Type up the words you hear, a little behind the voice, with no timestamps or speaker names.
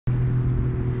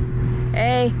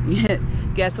Hey,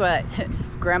 guess what?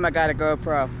 Grandma got a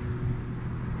GoPro.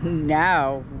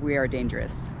 Now we are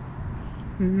dangerous.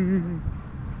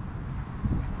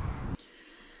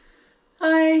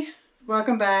 Hi,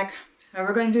 welcome back.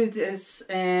 We're going to do this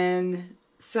in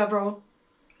several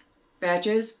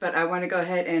batches, but I want to go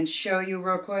ahead and show you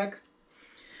real quick.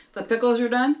 The pickles are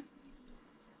done.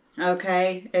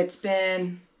 Okay, it's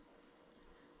been,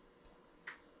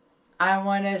 I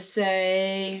want to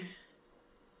say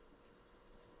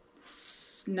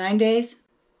 9 days.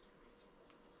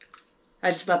 I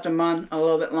just left them on a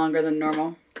little bit longer than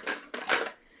normal.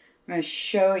 I'm going to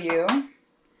show you.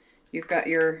 You've got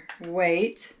your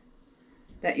weight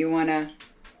that you want to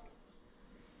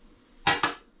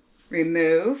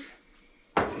remove.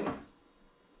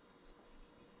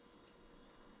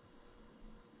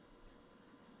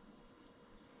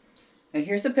 And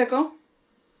here's the pickle.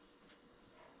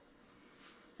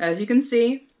 As you can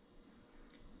see,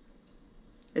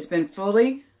 it's been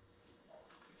fully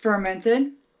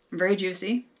fermented, very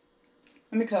juicy.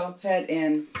 Let me go ahead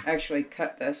and actually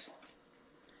cut this.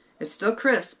 It's still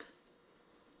crisp.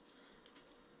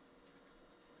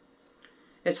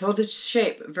 It's held its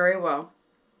shape very well.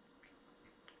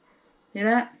 See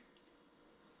that?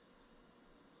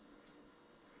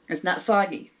 It's not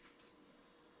soggy.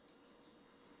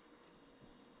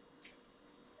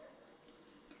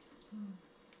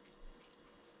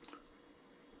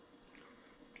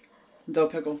 Dill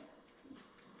pickle.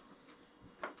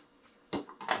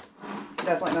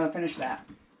 Definitely gonna finish that.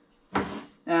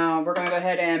 Now we're gonna go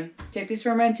ahead and take these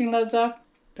fermenting loads off,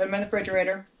 put them in the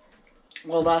refrigerator.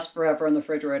 Will last forever in the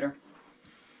refrigerator.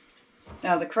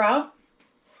 Now the kraut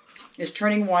is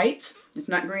turning white. It's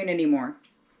not green anymore.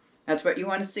 That's what you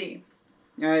want to see.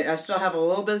 I still have a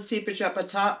little bit of seepage up at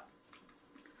top,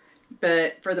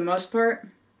 but for the most part,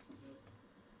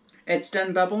 it's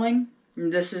done bubbling.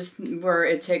 This is where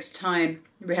it takes time.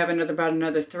 We have about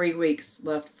another 3 weeks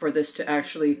left for this to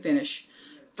actually finish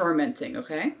fermenting,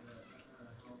 okay?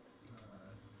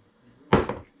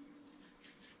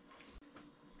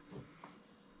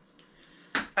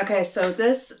 Okay, so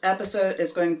this episode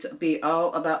is going to be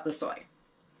all about the soy.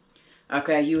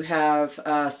 Okay, you have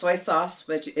soy sauce,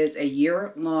 which is a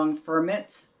year-long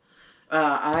ferment.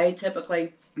 I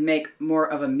typically make more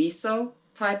of a miso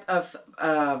type of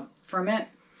ferment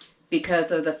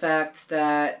because of the fact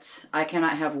that I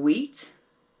cannot have wheat.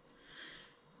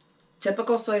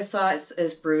 Typical soy sauce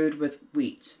is brewed with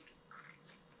wheat.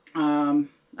 I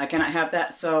cannot have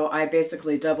that, so I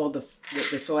basically double the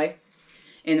soy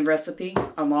in the recipe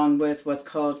along with what's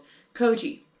called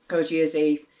Koji. Koji is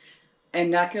a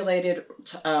inoculated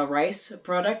rice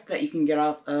product that you can get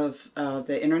off of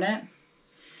the internet.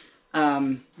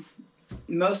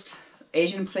 Most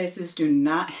Asian places do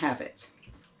not have it.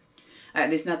 At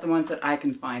least not the ones that I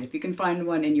can find. If you can find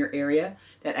one in your area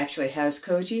that actually has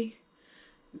Koji,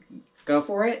 go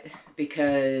for it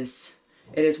because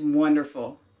it is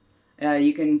wonderful.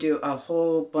 You can do a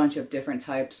whole bunch of different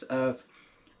types of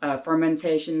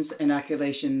fermentations,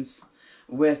 inoculations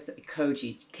with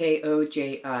Koji,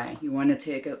 K-O-J-I. You want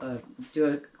to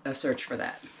do a search for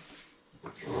that.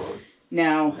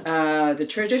 Now, the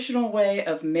traditional way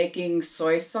of making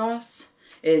soy sauce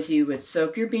is you would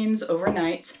soak your beans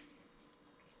overnight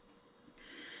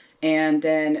and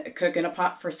then cook in a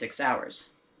pot for 6 hours.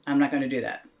 I'm not going to do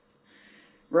that.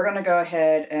 We're going to go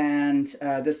ahead and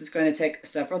this is going to take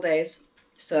several days.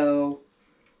 So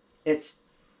it's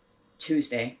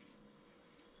Tuesday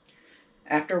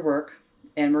after work,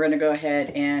 and we're going to go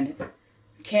ahead and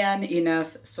can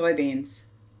enough soybeans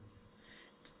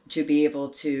to be able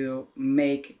to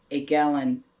make a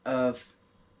gallon of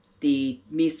the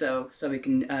miso so we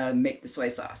can make the soy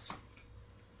sauce.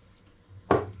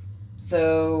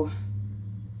 So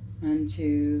 1,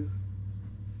 2,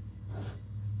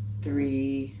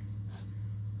 3.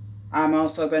 I'm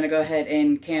also going to go ahead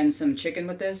and can some chicken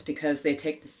with this because they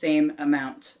take the same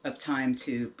amount of time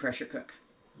to pressure cook.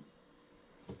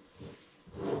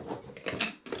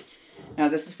 Now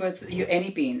this is with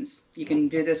any beans. You can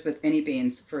do this with any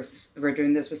beans. First, we're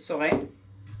doing this with soy.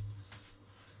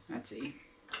 Let's see.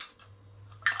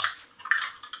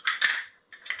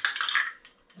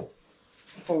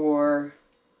 For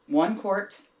 1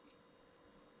 quart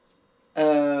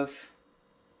of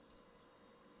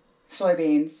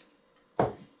soybeans,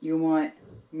 you want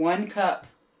 1 cup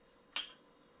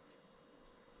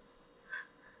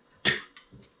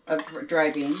of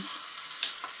dry beans,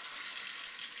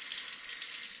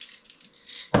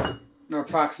 or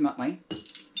approximately.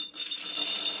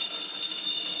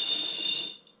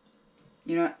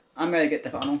 You know what? I'm going to get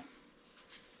the funnel.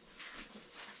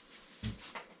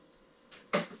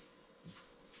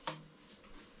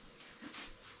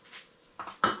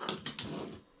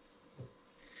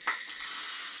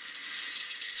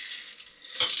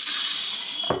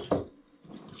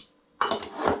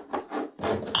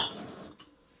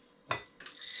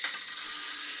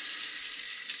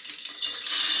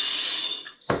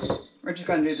 We're just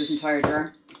going to do this entire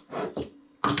jar.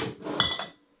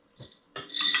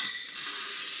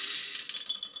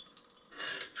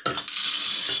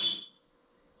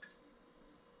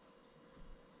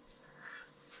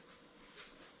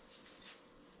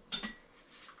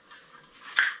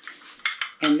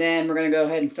 And then we're going to go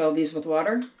ahead and fill these with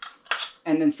water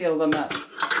and then seal them up.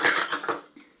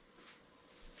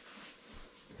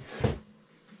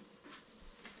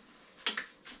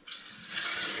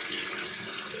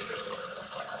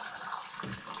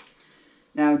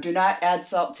 Now, do not add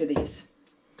salt to these.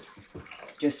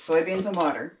 Just soybeans and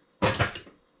water.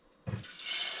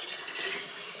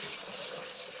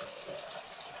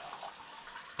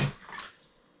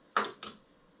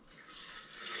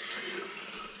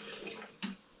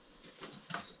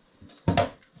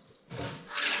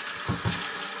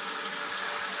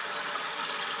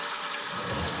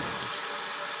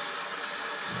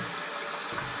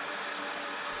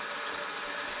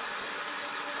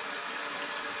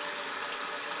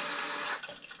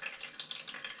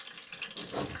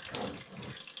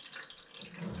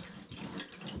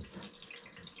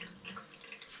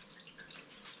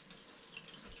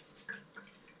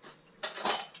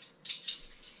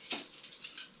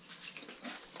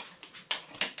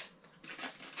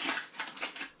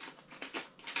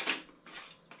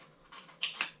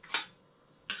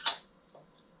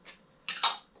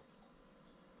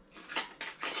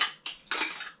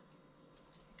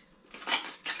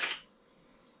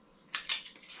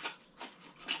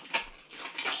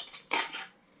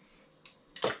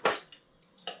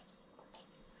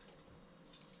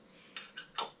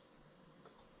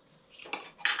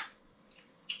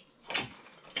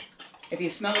 If you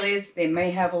smell these, they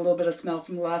may have a little bit of smell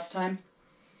from the last time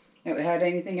it had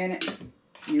anything in it.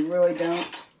 You really don't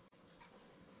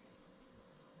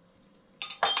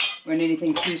want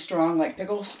anything too strong like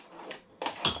pickles.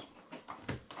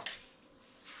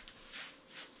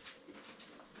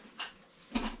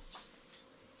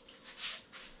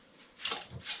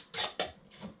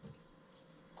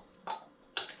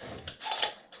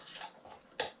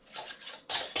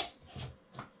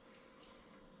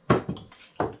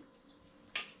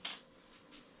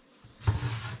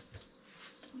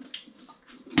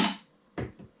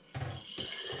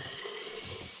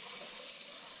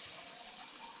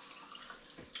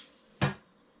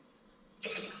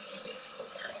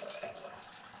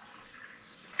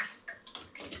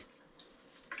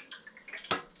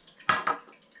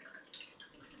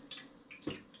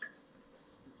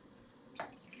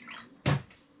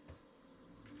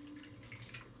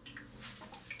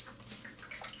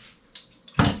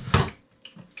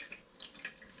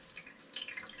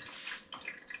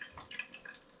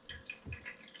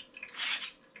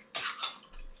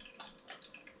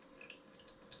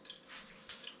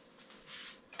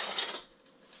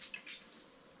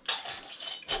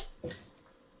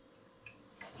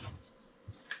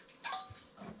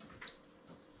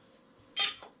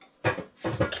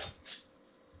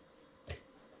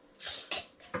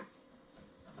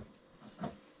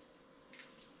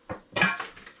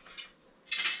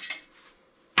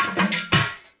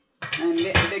 I'm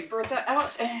getting Big Bertha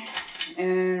out,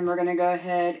 and we're going to go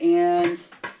ahead and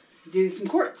do some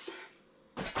quarts.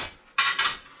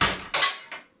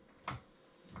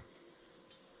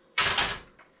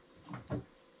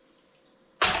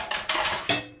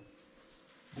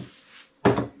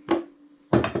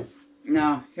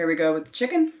 Now, here we go with the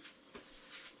chicken.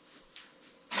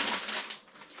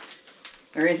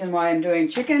 The reason why I'm doing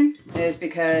chicken is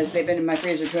because they've been in my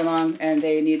freezer too long and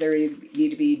they either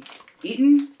need to be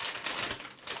eaten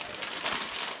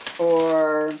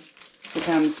or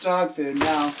becomes dog food.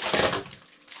 Now,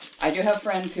 I do have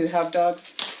friends who have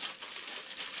dogs.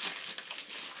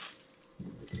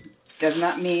 Does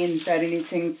not mean that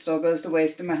anything still goes to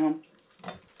waste in my home.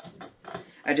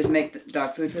 I just make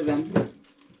dog food for them.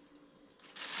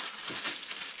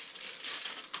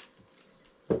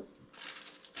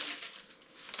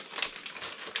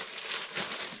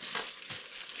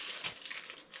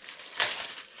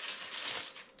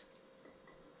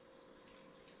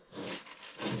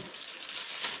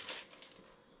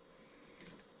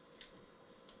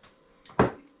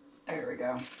 There we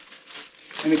go.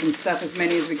 And we can stuff as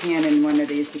many as we can in one of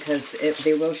these because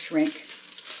they will shrink.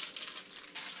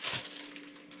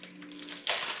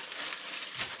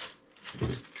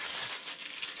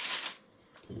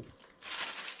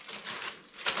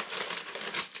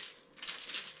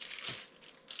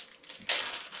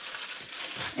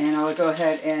 And I'll go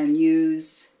ahead and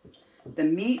use the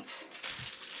meat,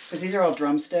 because these are all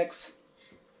drumsticks.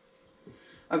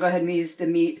 I'll go ahead and use the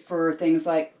meat for things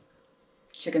like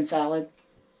chicken salad.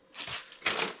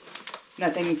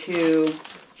 Nothing too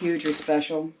huge or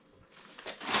special.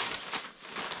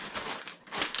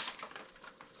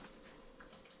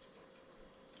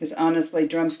 Because honestly,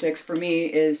 drumsticks for me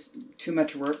is too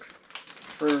much work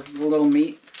for a little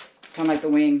meat. Kind of like the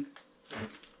wing.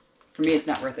 For me, it's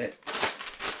not worth it.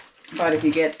 But if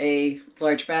you get a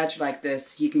large batch like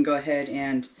this, you can go ahead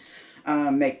and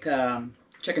make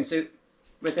chicken soup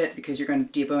with it because you're going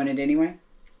to debone it anyway.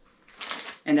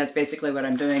 And that's basically what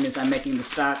I'm doing, is I'm making the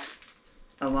stock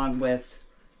along with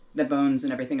the bones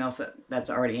and everything else that's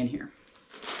already in here.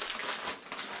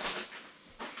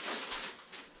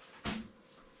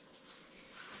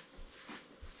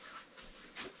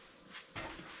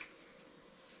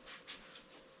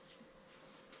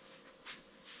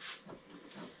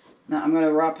 Now I'm going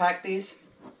to raw pack these.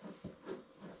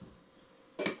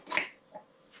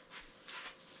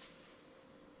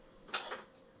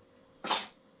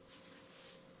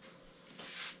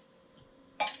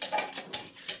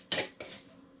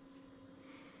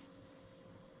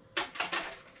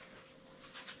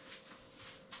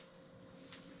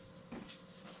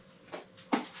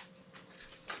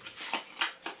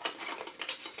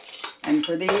 And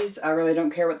for these, I really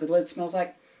don't care what the lid smells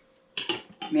like.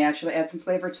 Let me actually add some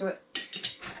flavor to it.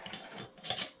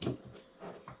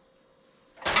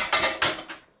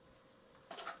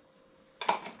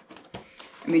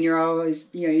 I mean, you're always,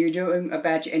 you know, you're doing a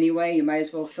batch anyway. You might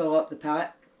as well fill up the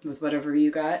pot with whatever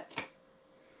you got.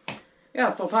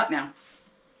 Yeah, full pot now.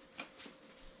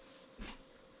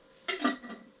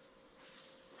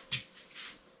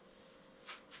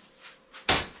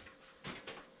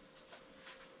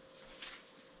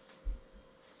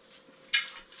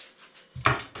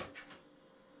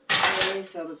 Okay,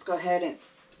 so let's go ahead and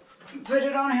put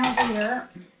it on over here.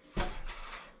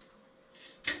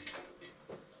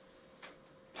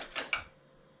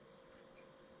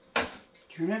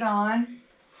 Turn it on,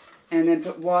 and then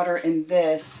put water in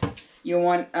this. You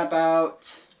want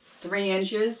about 3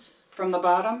 inches from the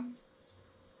bottom.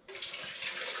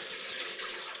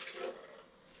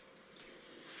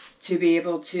 To be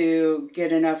able to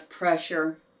get enough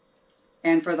pressure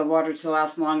and for the water to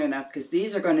last long enough, because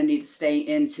these are going to need to stay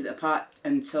into the pot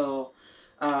until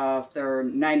they're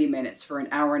 90 minutes. For an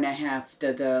hour and a half,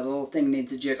 the little thing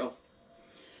needs a jiggle.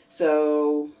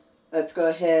 So let's go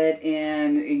ahead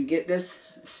and get this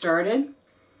started,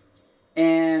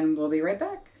 and we'll be right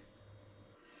back.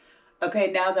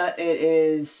 Okay, now that it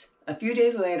is a few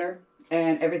days later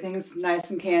and everything's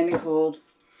nice and canned and cold,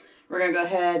 we're going to go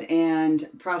ahead and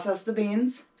process the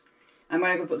beans. I'm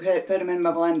going to put them in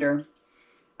my blender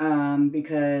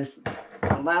because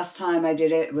the last time I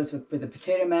did it was with a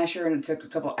potato masher, and it took a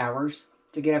couple hours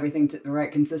to get everything to the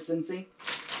right consistency.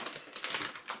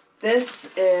 This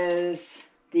is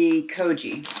the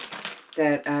Koji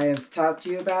that I have talked to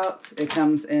you about. It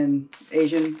comes in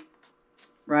Asian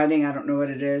writing. I don't know what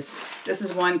it is. This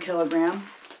is 1 kilogram.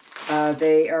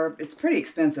 It's pretty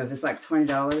expensive. It's like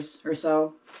 $20 or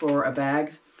so for a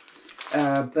bag.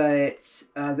 But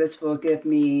this will give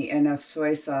me enough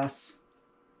soy sauce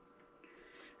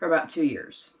for about 2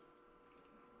 years.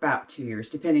 About 2 years,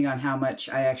 depending on how much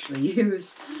I actually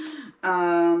use.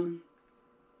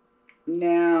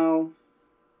 Now,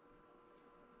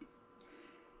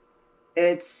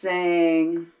 it's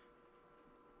saying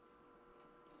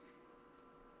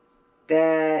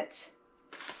that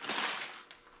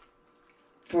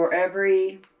for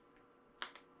every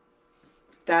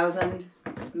 1,000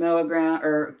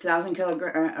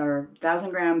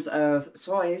 grams of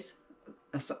soy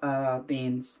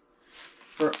beans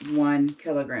for 1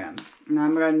 kilogram. Now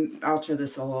I'm going to alter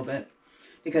this a little bit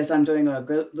because I'm doing a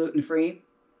gluten-free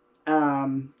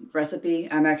recipe.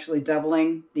 I'm actually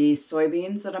doubling the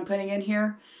soybeans that I'm putting in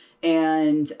here,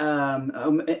 and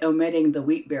omitting the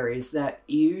wheat berries that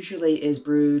usually is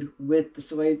brewed with the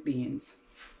soybeans.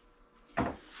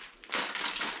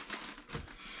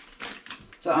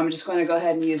 So I'm just going to go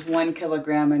ahead and use 1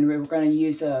 kilogram, and we're going to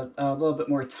use a little bit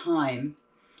more time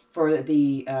for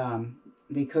the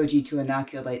Koji to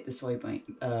inoculate the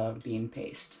soybean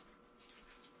paste.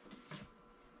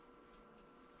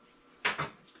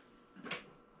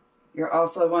 You're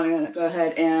also wanting to go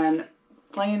ahead and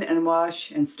clean and wash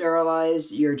and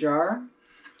sterilize your jar.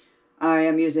 I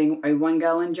am using a 1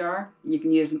 gallon jar. You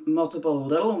can use multiple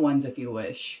little ones if you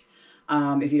wish.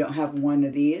 If you don't have one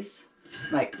of these,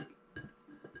 like,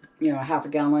 you know, 1/2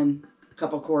 gallon, a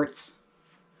couple quarts.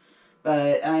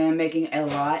 But I am making a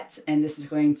lot, and this is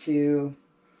going to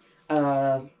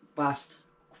last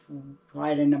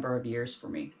quite a number of years for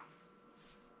me.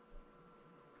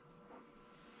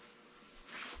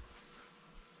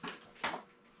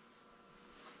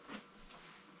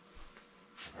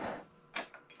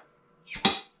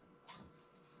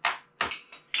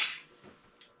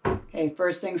 Okay,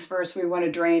 first things first, we want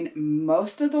to drain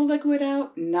most of the liquid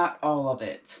out, not all of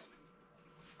it.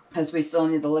 Because we still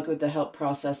need the liquid to help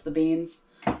process the beans.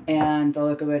 And the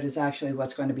liquid is actually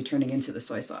what's going to be turning into the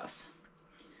soy sauce.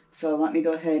 So let me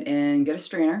go ahead and get a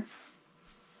strainer.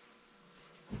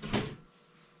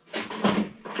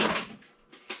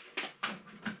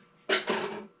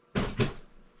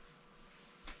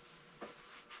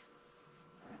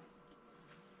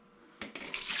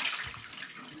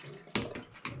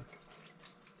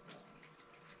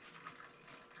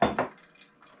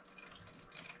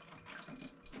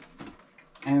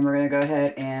 And we're going to go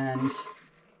ahead and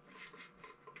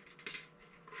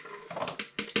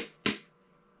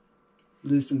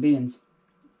lose some beans.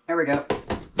 There we go.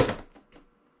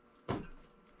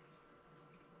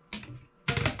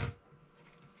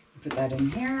 Put that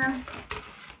in here.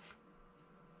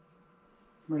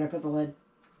 Where'd I put the lid?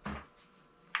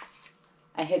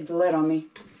 I hid the lid on me.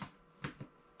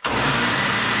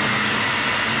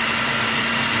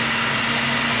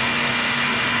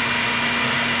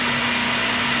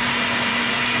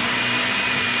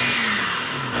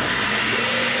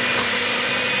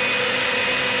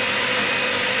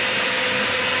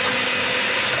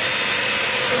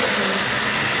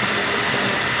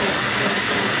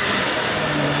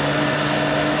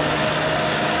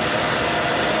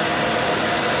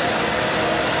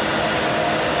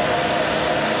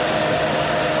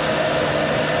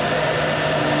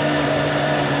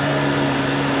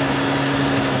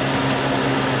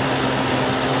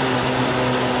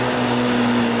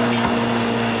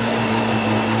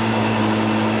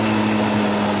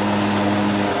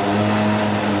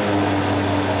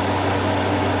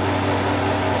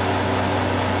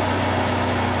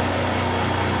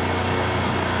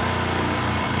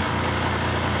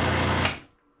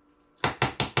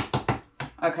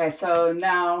 Okay, so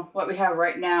now what we have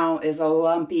right now is a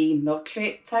lumpy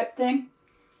milkshake type thing.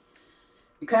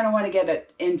 You kind of want to get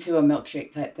it into a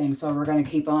milkshake type thing, so we're going to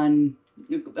keep on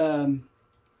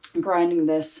grinding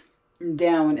this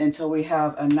down until we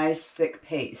have a nice thick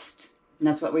paste. And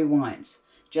that's what we want.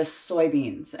 Just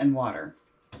soybeans and water.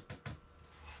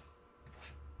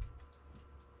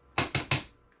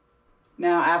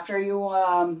 Now, after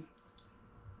you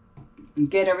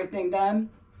get everything done,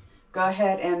 go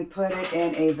ahead and put it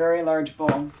in a very large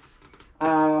bowl.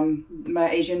 My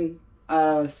Asian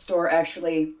store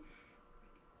actually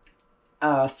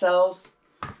sells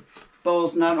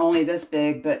bowls not only this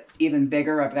big, but even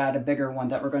bigger. I've got a bigger one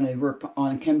that we're going to work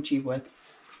on kimchi with.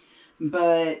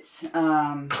 But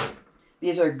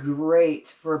these are great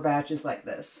for batches like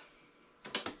this.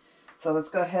 So let's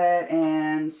go ahead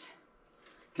and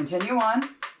continue on.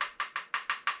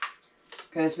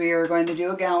 Because we are going to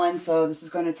do a gallon, so this is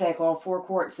going to take all 4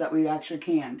 quarts that we actually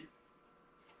canned.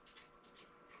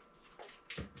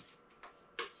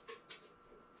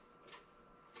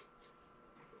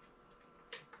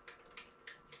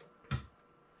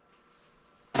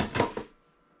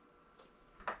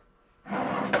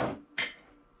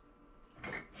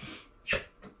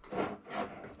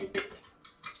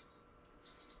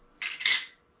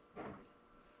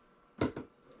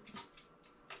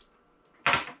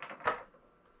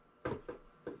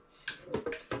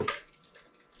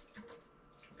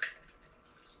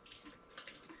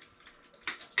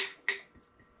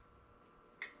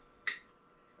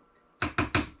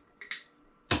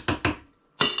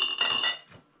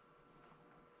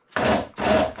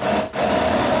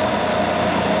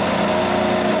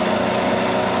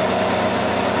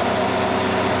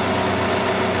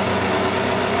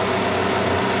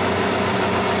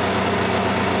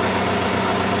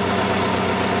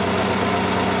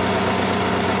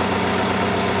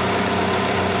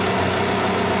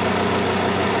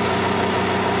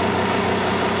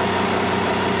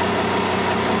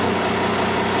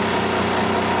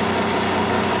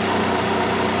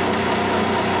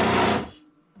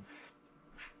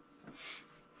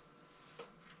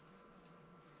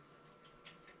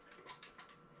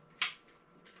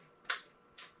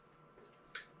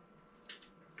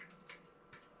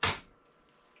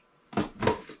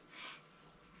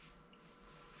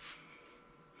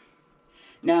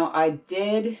 Now, I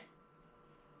did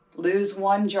lose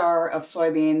 1 jar of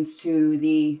soybeans to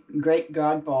the Great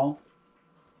God Ball.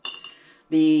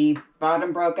 The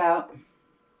bottom broke out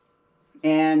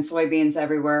and soybeans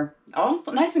everywhere. All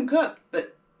nice and cooked,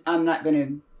 but I'm not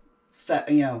going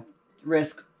to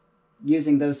risk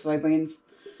using those soybeans,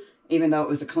 even though it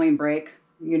was a clean break.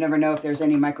 You never know if there's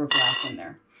any microglass in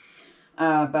there.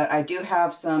 But I do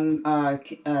have some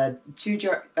 2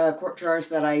 quart jars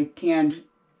that I canned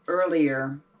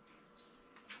earlier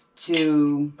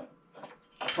to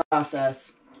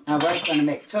process. I was going to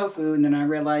make tofu, and then I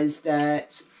realized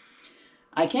that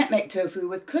I can't make tofu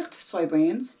with cooked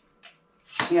soybeans.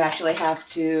 You actually have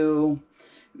to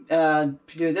do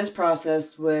this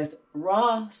process with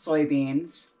raw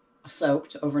soybeans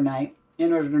soaked overnight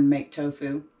in order to make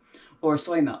tofu or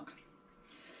soy milk.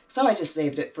 So I just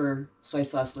saved it for soy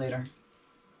sauce later.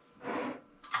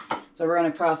 So we're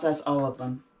going to process all of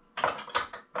them.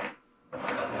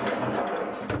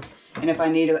 And if I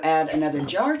need to add another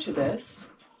jar to this,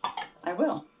 I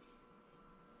will.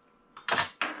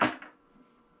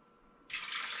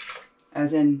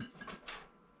 As in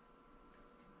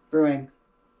brewing.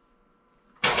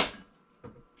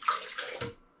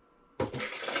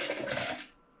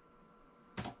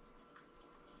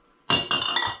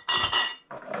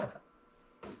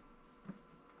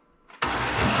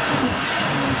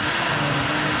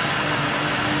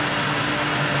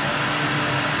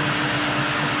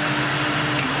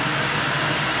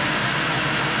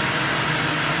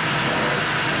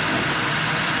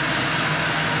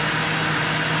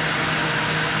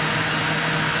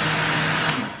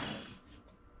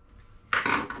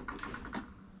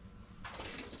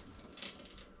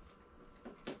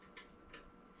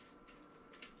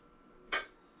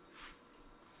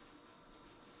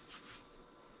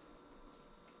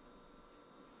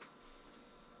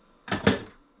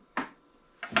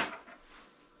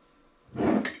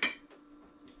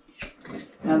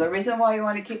 Now the reason why you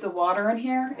want to keep the water in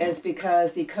here is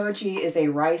because the Koji is a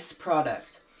rice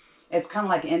product. It's kind of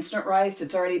like instant rice.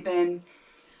 It's already been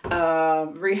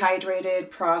rehydrated,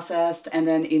 processed, and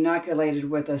then inoculated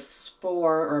with a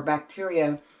spore or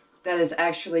bacteria that is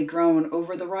actually grown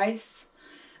over the rice.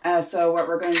 So what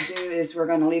we're going to do is we're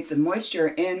going to leave the moisture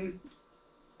in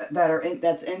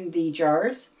that's in the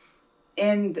jars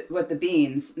with the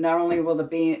beans. Not only will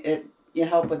you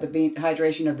help with the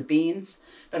hydration of the beans,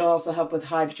 but it'll also help with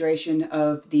hydration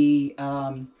of the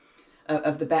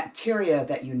bacteria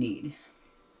that you need.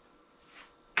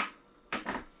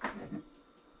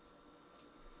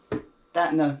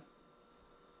 That and the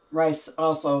rice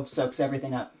also soaks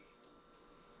everything up.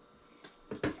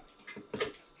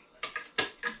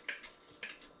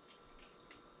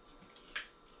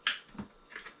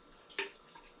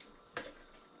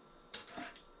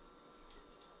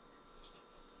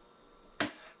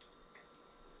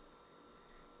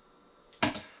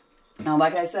 Now,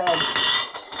 like I said,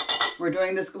 we're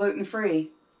doing this gluten-free.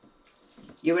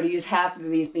 You would use half of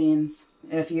these beans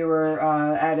if you were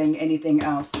adding anything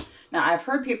else. Now, I've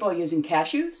heard people using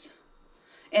cashews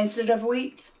instead of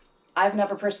wheat. I've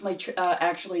never personally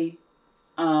actually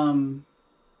tried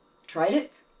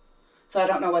it. So I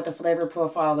don't know what the flavor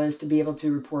profile is to be able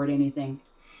to report anything.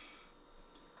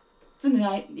 It's a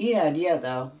neat idea,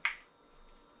 though.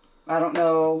 I don't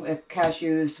know if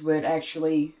cashews would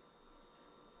actually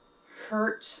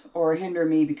hurt or hinder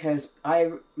me because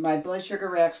my blood sugar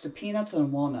reacts to peanuts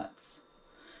and walnuts.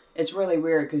 It's really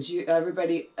weird because every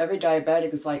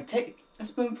diabetic is like, take a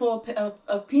spoonful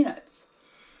of peanuts,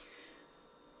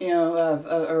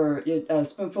 or a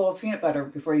spoonful of peanut butter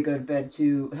before you go to bed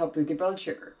to help with your blood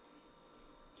sugar.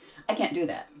 I can't do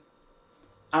that.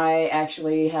 I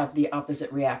actually have the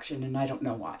opposite reaction, and I don't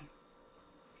know why.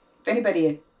 If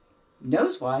anybody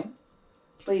knows why,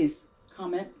 please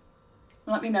comment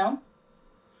and let me know.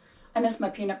 I miss my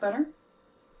peanut butter.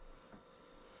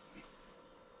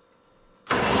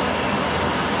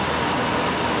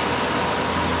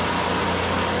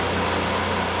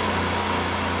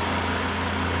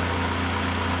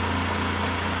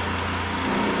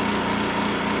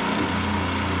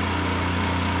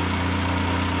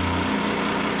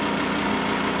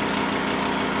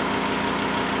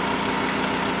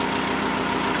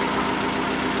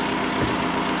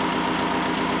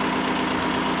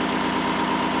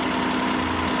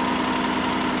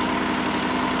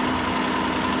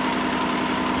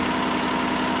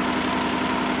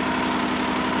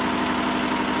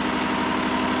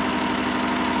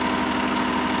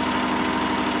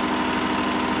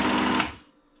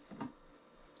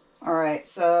 Alright,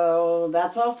 so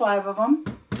that's all 5 of them.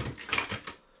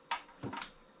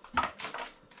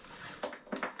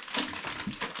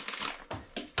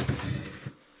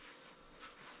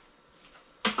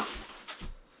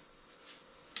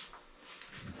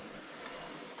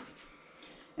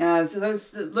 So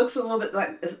those, it looks a little bit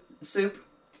like soup,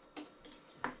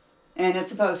 and it's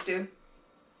supposed to.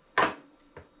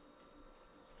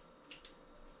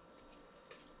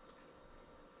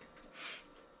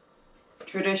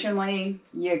 Traditionally,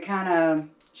 you kind of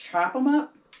chop them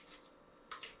up.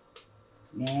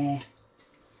 Nah.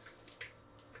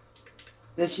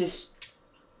 This just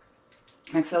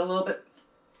makes it a little bit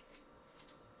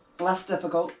less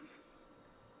difficult.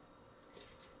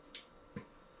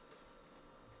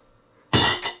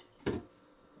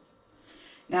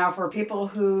 Now, for people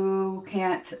who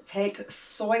can't take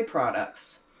soy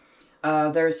products,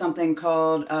 there's something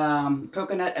called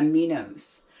coconut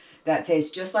aminos that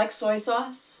tastes just like soy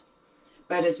sauce,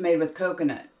 but it's made with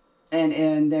coconut.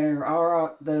 And there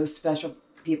are those special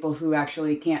people who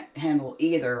actually can't handle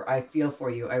either. I feel for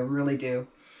you. I really do.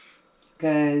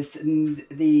 Because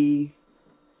the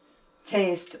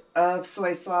taste of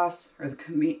soy sauce or the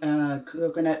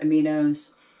coconut aminos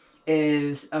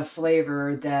is a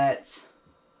flavor that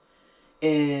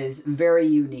is very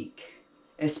unique,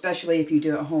 especially if you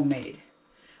do it homemade.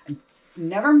 I've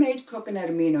never made coconut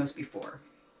aminos before.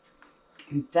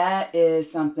 That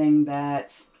is something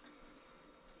that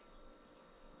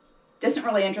doesn't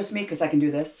really interest me because I can do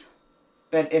this.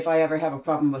 But if I ever have a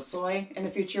problem with soy in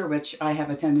the future, which I have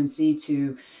a tendency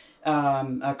to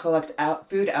collect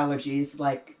food allergies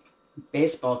like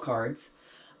baseball cards,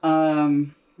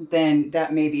 then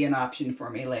that may be an option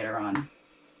for me later on.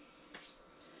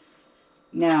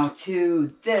 Now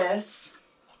to this,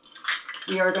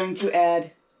 we are going to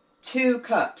add 2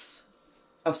 cups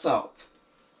of salt.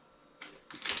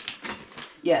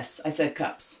 Yes, I said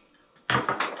cups.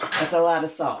 That's a lot of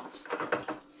salt.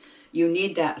 You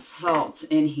need that salt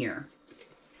in here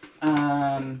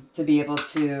to be able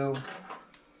to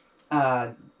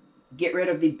get rid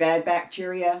of the bad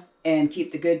bacteria and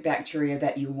keep the good bacteria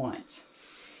that you want.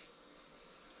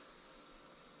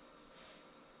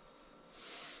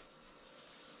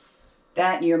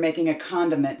 That, and you're making a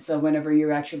condiment, so whenever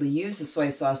you actually use the soy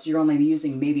sauce, you're only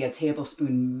using maybe a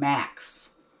tablespoon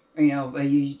max. You know,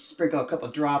 you sprinkle a couple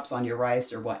drops on your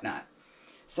rice or whatnot.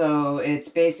 So it's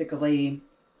basically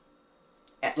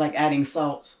like adding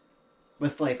salt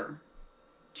with flavor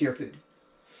to your food.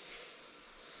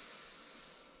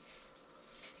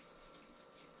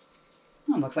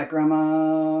 Oh, looks like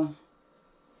Grandma...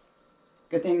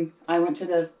 Good thing I went to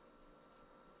the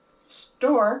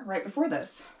store right before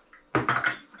this.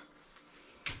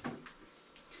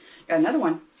 Got another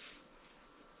one.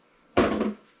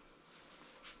 I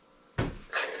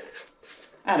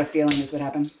had a feeling this would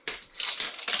happen.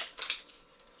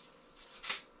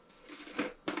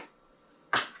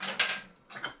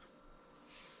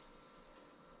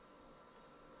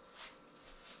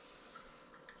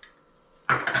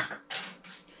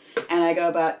 And I go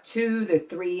about 2 to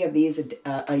 3 of these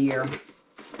a year.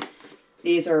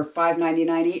 These are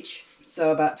 $5.99 each.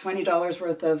 So about $20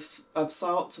 worth of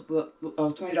salt,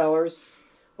 $20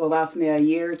 will last me a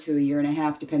year to a year and a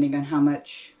half, depending on how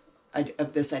much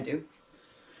of this I do.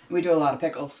 We do a lot of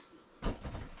pickles.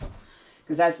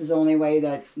 Because that's the only way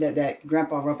that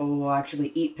Grandpa Rubble will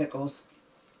actually eat pickles.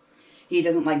 He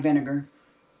doesn't like vinegar.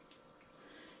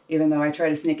 Even though I try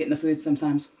to sneak it in the food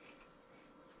sometimes.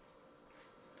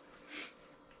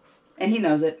 And he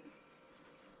knows it.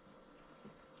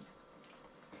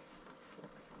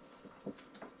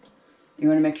 You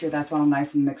want to make sure that's all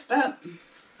nice and mixed up.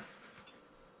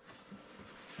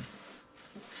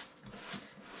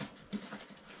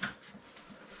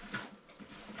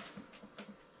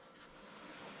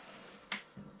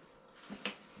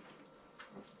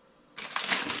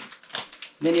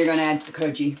 Then you're going to add the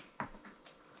Koji.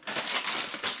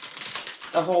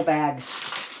 The whole bag.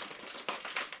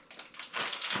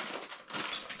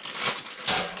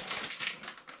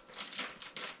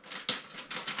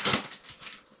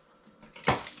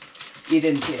 You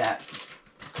didn't see that.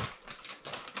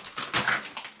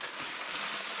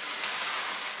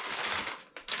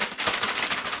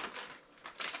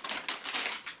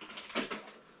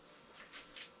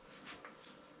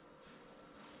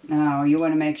 Now you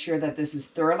want to make sure that this is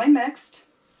thoroughly mixed.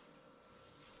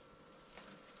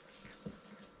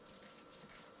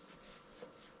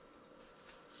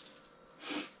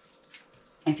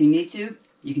 If you need to,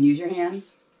 you can use your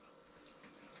hands.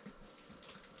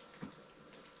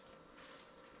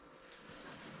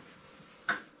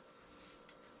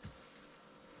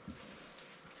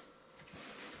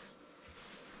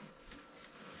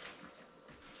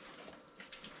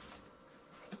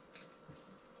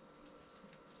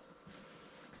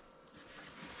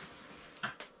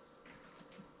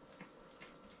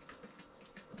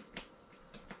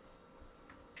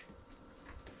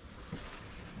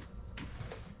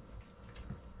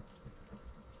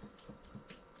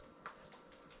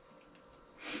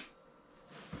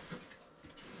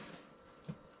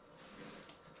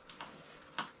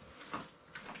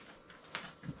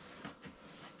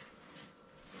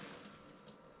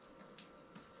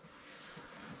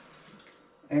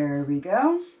 There we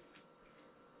go.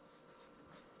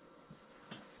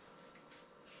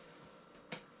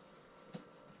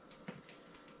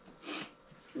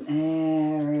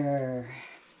 There.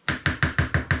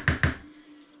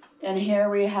 And here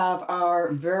we have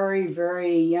our very,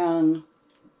 very young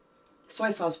soy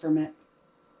sauce ferment.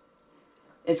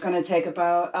 It's going to take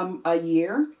about a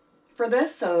year for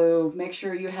this, so make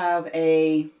sure you have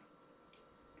a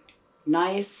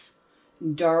nice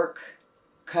dark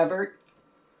cupboard,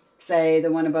 say the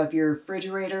one above your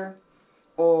refrigerator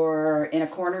or in a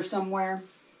corner somewhere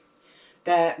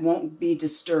that won't be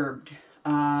disturbed.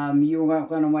 You're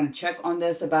going to want to check on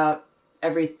this about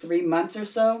every 3 months or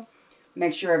so.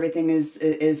 Make sure everything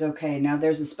is okay. Now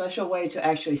there's a special way to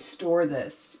actually store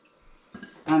this.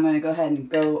 I'm going to go ahead and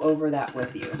go over that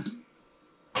with you.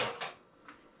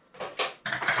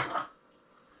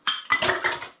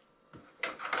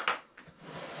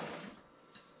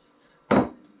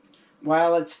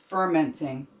 While it's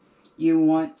fermenting, you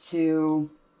want to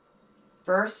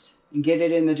first get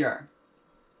it in the jar.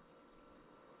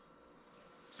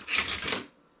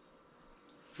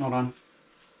 Hold on.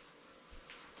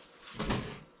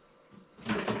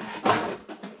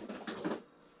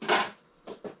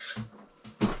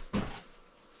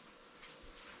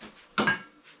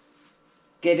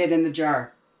 Get it in the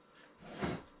jar.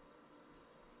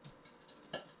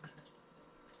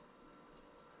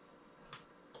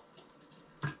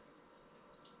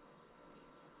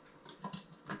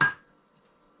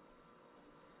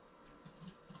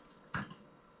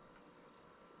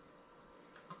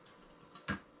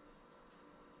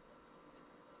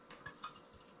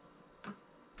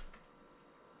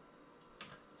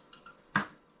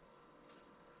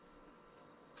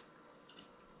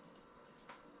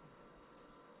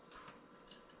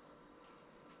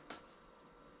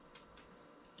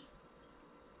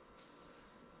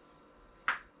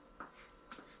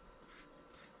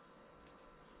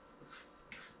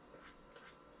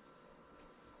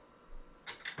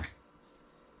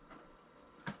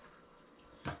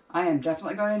 I am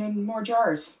definitely going to need more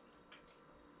jars.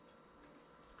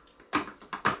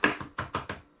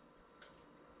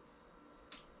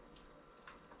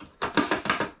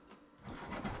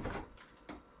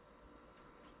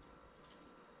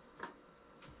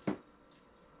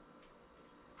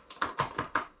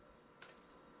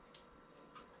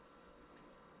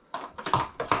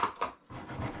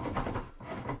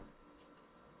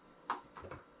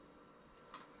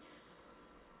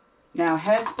 Now,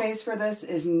 headspace for this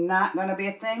is not going to be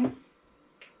a thing.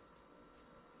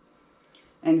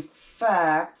 In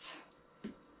fact,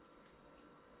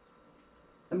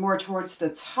 the more towards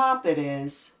the top it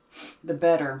is, the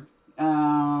better,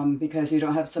 because you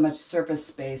don't have so much surface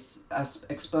space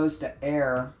exposed to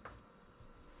air.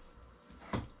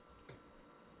 I'm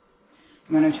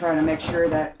going to try to make sure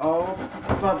that all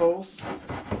bubbles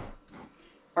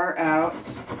are out.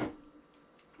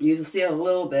 You'll see a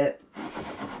little bit.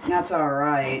 That's all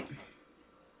right.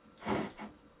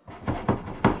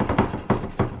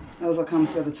 Those will come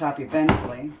to the top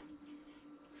eventually.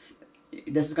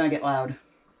 This is going to get loud.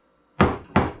 Kind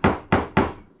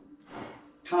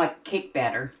of like cake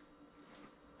batter.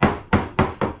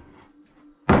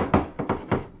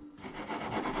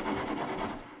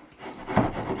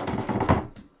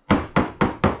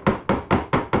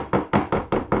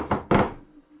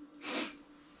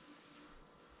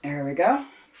 There we go.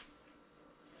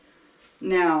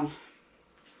 Now,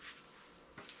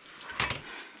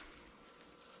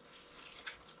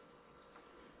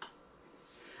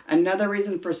 another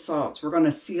reason for salt. We're going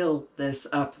to seal this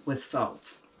up with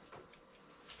salt.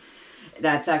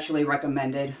 That's actually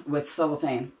recommended with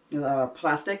cellophane,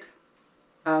 plastic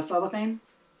cellophane.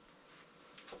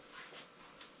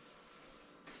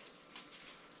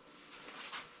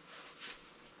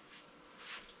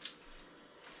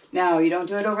 Now, you don't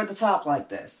do it over the top like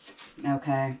this,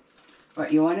 okay?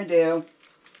 What you want to do,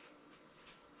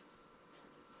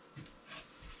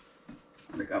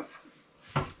 there we go.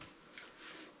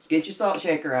 Let's get your salt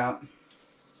shaker out.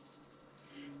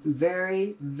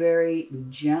 Very, very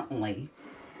gently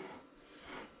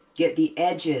get the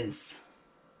edges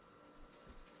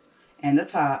and the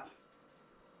top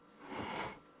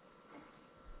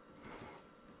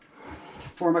to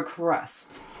form a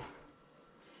crust.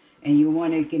 And you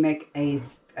want to make a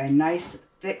nice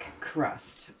thick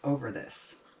crust over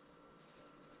this.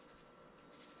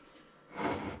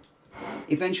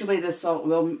 Eventually the salt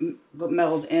will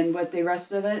meld in with the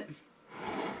rest of it.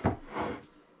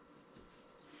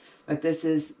 But this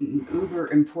is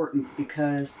uber important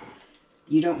because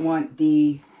you don't want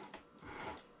the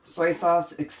soy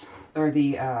sauce or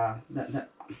the I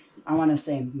want to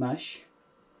say mush,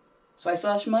 soy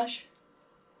sauce mush,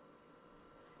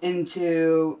 you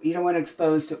don't want to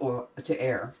expose to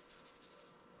air.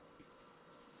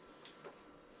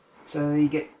 So you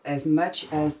get as much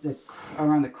as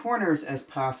around the corners as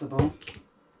possible.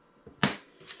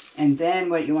 And then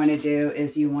what you want to do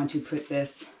is you want to put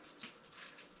this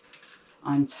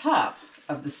on top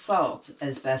of the salt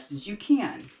as best as you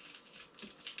can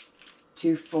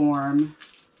to form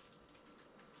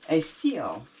a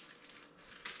seal.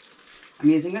 I'm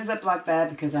using a Ziploc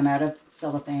bag because I'm out of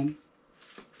cellophane.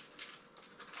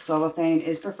 Cellophane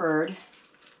is preferred.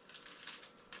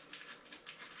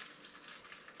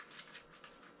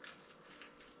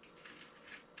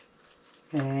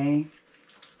 Okay,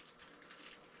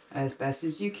 as best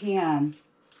as you can.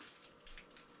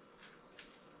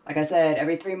 Like I said,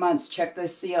 every 3 months, check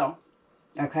this seal.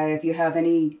 Okay, if you have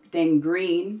anything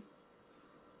green,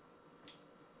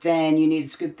 then you need to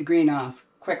scoop the green off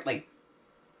quickly.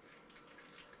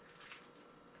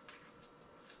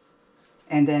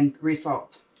 And then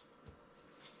resalt.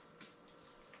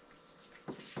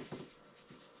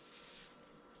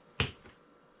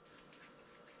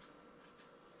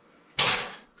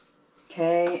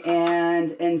 Okay,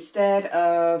 and instead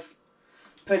of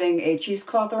putting a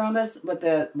cheesecloth around this with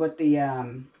the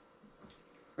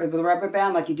rubber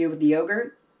band like you do with the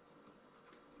yogurt,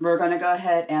 we're going to go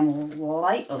ahead and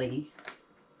lightly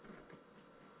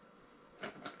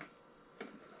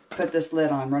put this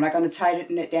lid on. We're not going to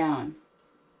tighten it down.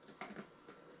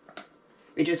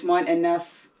 We just want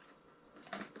enough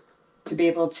to be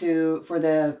able to, for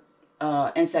the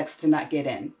insects to not get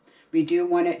in. We do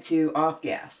want it to off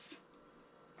gas.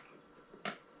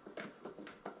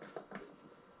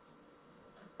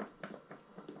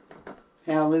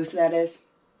 See how loose that is?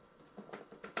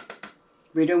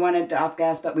 We do want it to off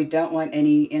gas, but we don't want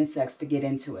any insects to get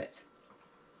into it.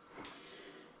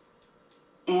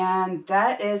 And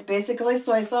that is basically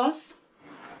soy sauce.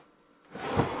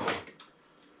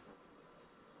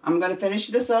 I'm going to finish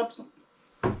this up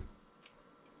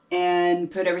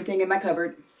and put everything in my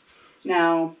cupboard.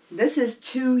 Now, this is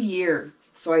 2-year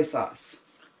soy sauce.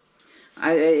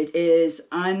 It is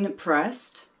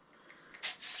unpressed.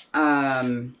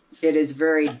 It is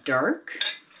very dark.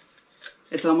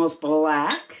 It's almost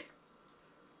black.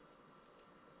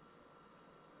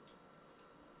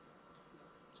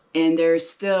 And there's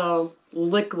still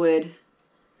liquid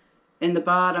in the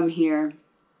bottom here.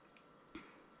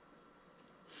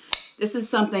 This is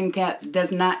something that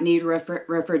does not need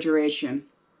refrigeration.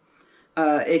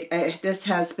 This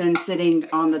has been sitting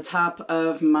on the top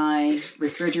of my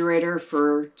refrigerator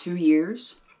for 2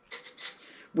 years,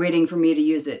 waiting for me to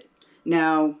use it.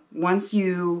 Now, once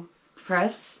you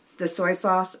press the soy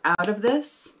sauce out of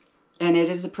this, and it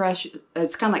is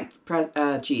it's kind of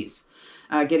like cheese,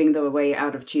 getting the whey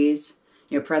out of cheese,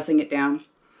 pressing it down.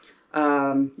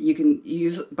 You can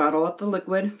bottle up the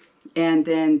liquid, and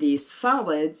then the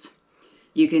solids,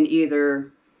 you can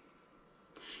either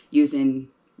use in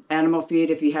animal feed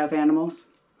if you have animals,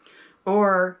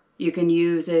 or you can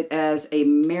use it as a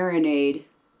marinade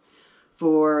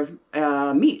for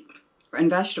meat and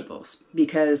vegetables,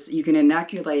 because you can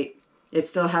inoculate. It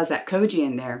still has that Koji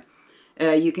in there.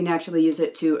 You can actually use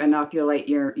it to inoculate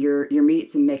your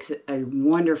meats and makes it a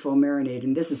wonderful marinade.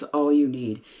 And this is all you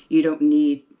need. You don't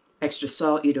need extra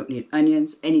salt. You don't need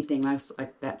onions, anything else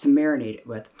like that to marinate it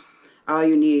with. All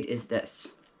you need is this.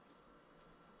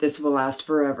 This will last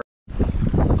forever.